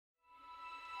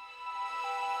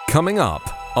Coming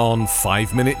up on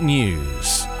 5 Minute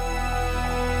News.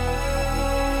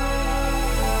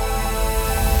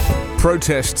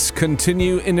 Protests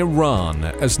continue in Iran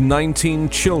as 19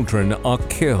 children are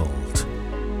killed.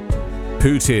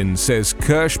 Putin says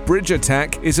Kerch bridge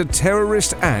attack is a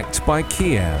terrorist act by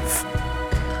Kiev.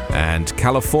 And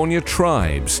California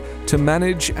tribes to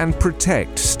manage and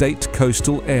protect state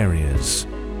coastal areas.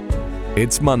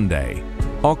 It's Monday,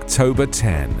 October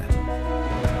 10.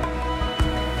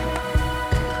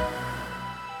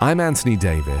 I'm Anthony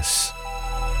Davis.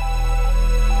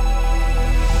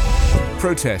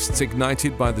 Protests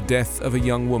ignited by the death of a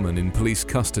young woman in police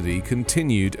custody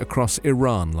continued across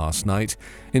Iran last night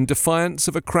in defiance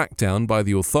of a crackdown by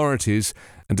the authorities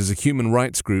and as a human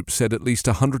rights group said at least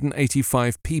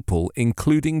 185 people,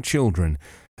 including children,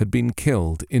 had been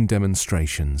killed in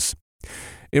demonstrations.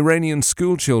 Iranian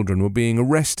schoolchildren were being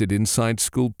arrested inside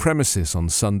school premises on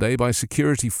Sunday by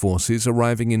security forces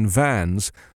arriving in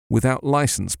vans without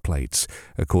license plates,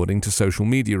 according to social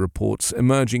media reports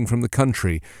emerging from the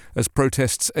country as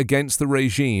protests against the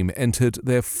regime entered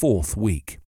their fourth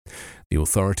week. The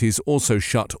authorities also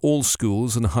shut all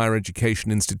schools and higher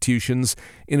education institutions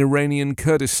in Iranian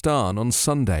Kurdistan on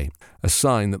Sunday, a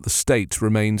sign that the state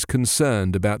remains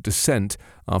concerned about dissent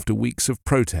after weeks of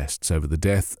protests over the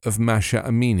death of Masha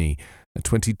Amini, a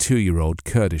 22-year-old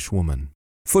Kurdish woman.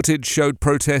 Footage showed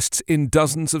protests in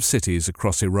dozens of cities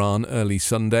across Iran early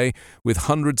Sunday, with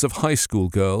hundreds of high school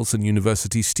girls and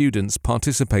university students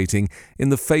participating in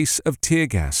the face of tear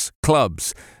gas,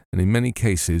 clubs, and in many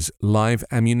cases live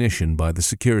ammunition by the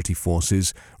security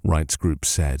forces, rights groups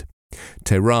said.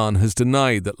 Tehran has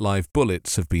denied that live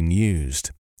bullets have been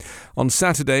used. On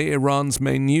Saturday, Iran's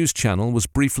main news channel was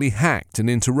briefly hacked and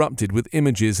interrupted with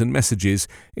images and messages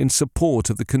in support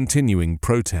of the continuing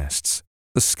protests.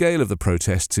 The scale of the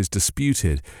protests is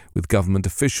disputed, with government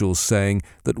officials saying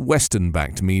that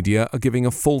Western-backed media are giving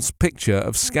a false picture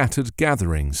of scattered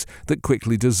gatherings that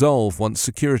quickly dissolve once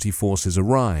security forces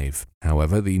arrive.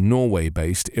 However, the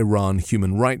Norway-based Iran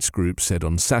Human Rights Group said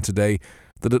on Saturday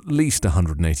that at least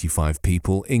 185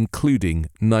 people, including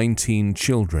 19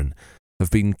 children, have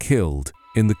been killed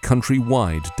in the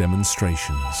country-wide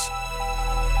demonstrations.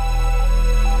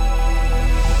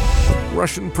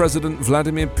 Russian President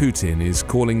Vladimir Putin is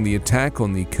calling the attack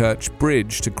on the Kerch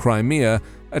bridge to Crimea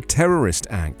a terrorist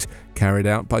act carried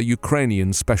out by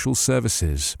Ukrainian special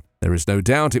services. There is no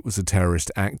doubt it was a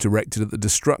terrorist act directed at the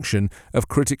destruction of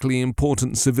critically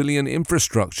important civilian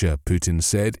infrastructure, Putin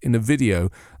said in a video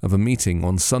of a meeting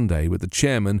on Sunday with the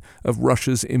chairman of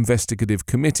Russia's investigative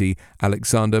committee,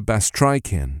 Alexander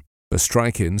Bastrykhin.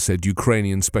 Bastrykhin said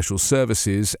Ukrainian special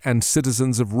services and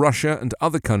citizens of Russia and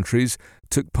other countries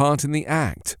took part in the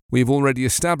act. We have already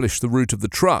established the route of the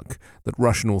truck that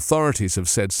Russian authorities have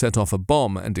said set off a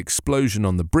bomb and explosion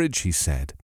on the bridge, he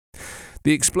said.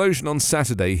 The explosion on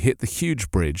Saturday hit the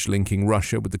huge bridge linking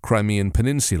Russia with the Crimean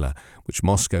Peninsula, which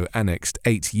Moscow annexed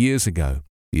 8 years ago.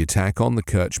 The attack on the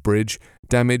Kerch bridge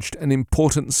damaged an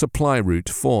important supply route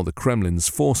for the Kremlin's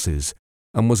forces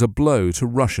and was a blow to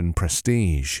Russian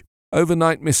prestige.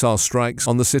 Overnight missile strikes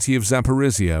on the city of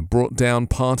Zaporizhia brought down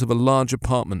part of a large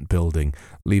apartment building,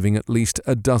 leaving at least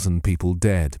a dozen people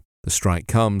dead. The strike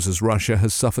comes as Russia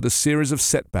has suffered a series of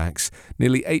setbacks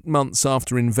nearly 8 months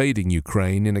after invading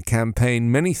Ukraine in a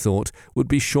campaign many thought would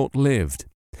be short-lived.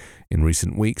 In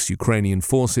recent weeks, Ukrainian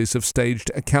forces have staged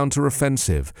a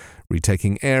counter-offensive,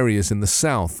 retaking areas in the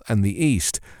south and the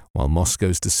east, while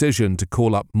Moscow's decision to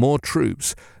call up more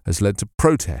troops has led to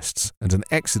protests and an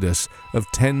exodus of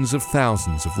tens of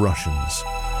thousands of Russians.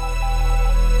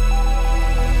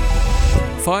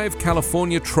 5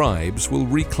 California tribes will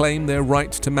reclaim their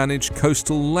right to manage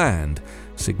coastal land,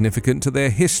 significant to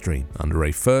their history, under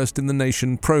a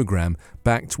first-in-the-nation program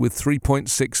backed with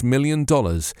 $3.6 million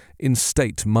in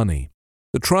state money.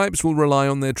 The tribes will rely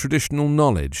on their traditional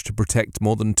knowledge to protect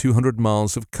more than 200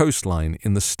 miles of coastline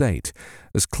in the state,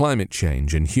 as climate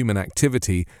change and human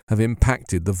activity have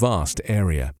impacted the vast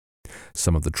area.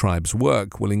 Some of the tribe's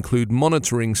work will include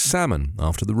monitoring salmon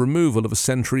after the removal of a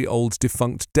century-old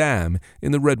defunct dam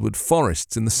in the redwood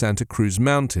forests in the Santa Cruz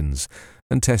Mountains,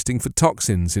 and testing for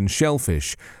toxins in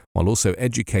shellfish, while also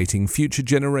educating future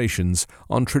generations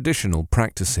on traditional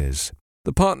practices.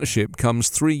 The partnership comes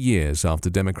 3 years after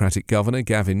Democratic Governor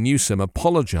Gavin Newsom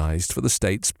apologized for the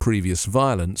state's previous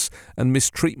violence and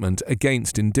mistreatment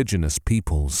against indigenous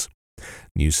peoples.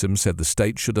 Newsom said the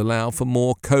state should allow for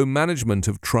more co-management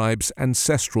of tribes'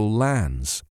 ancestral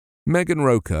lands. Megan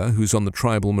Roker, who's on the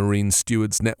Tribal Marine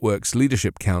Stewards Network's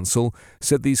Leadership Council,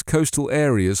 said these coastal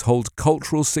areas hold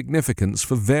cultural significance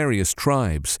for various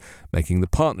tribes, making the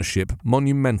partnership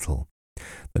monumental.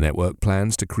 The network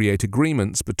plans to create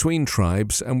agreements between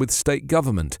tribes and with state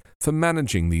government for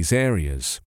managing these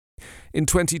areas. In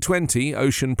 2020,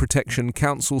 Ocean Protection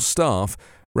Council staff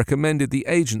recommended the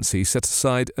agency set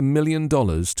aside $1 million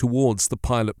towards the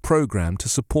pilot program to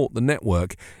support the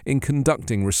network in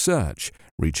conducting research,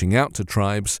 reaching out to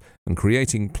tribes, and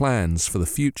creating plans for the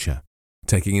future.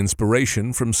 Taking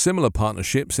inspiration from similar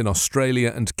partnerships in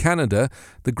Australia and Canada,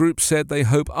 the group said they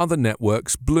hope other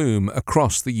networks bloom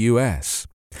across the US.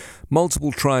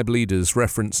 Multiple tribe leaders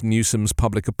referenced Newsom's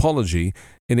public apology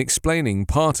in explaining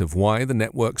part of why the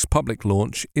network's public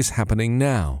launch is happening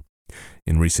now.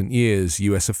 In recent years,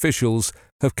 US officials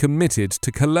have committed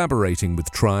to collaborating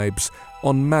with tribes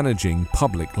on managing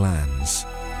public lands.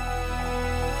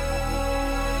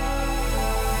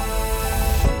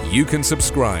 You can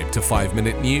subscribe to 5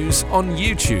 Minute News on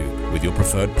YouTube with your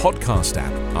preferred podcast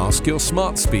app. Ask your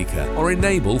smart speaker or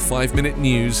enable 5 Minute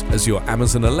News as your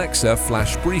Amazon Alexa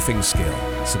flash briefing skill.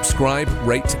 Subscribe,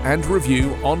 rate and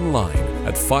review online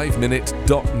at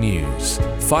 5minute.news.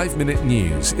 5 Minute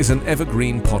News is an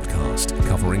evergreen podcast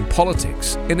covering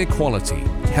politics, inequality,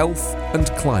 health and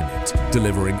climate,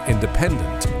 delivering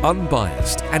independent,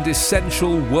 unbiased and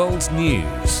essential world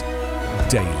news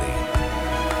daily.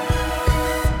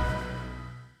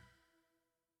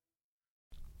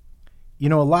 You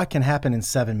know, a lot can happen in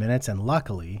 7 minutes, and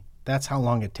luckily, that's how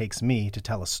long it takes me to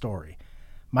tell a story.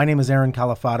 My name is Aaron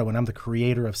Califato, and I'm the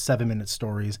creator of 7 Minute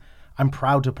Stories. I'm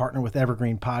proud to partner with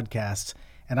Evergreen Podcasts,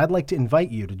 and I'd like to invite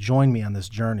you to join me on this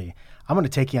journey. I'm going to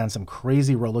take you on some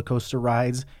crazy roller coaster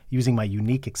rides using my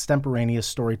unique extemporaneous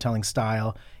storytelling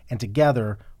style, and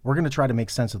together, we're going to try to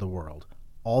make sense of the world,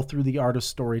 all through the art of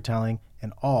storytelling,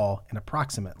 and all in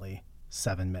approximately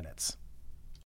 7 minutes.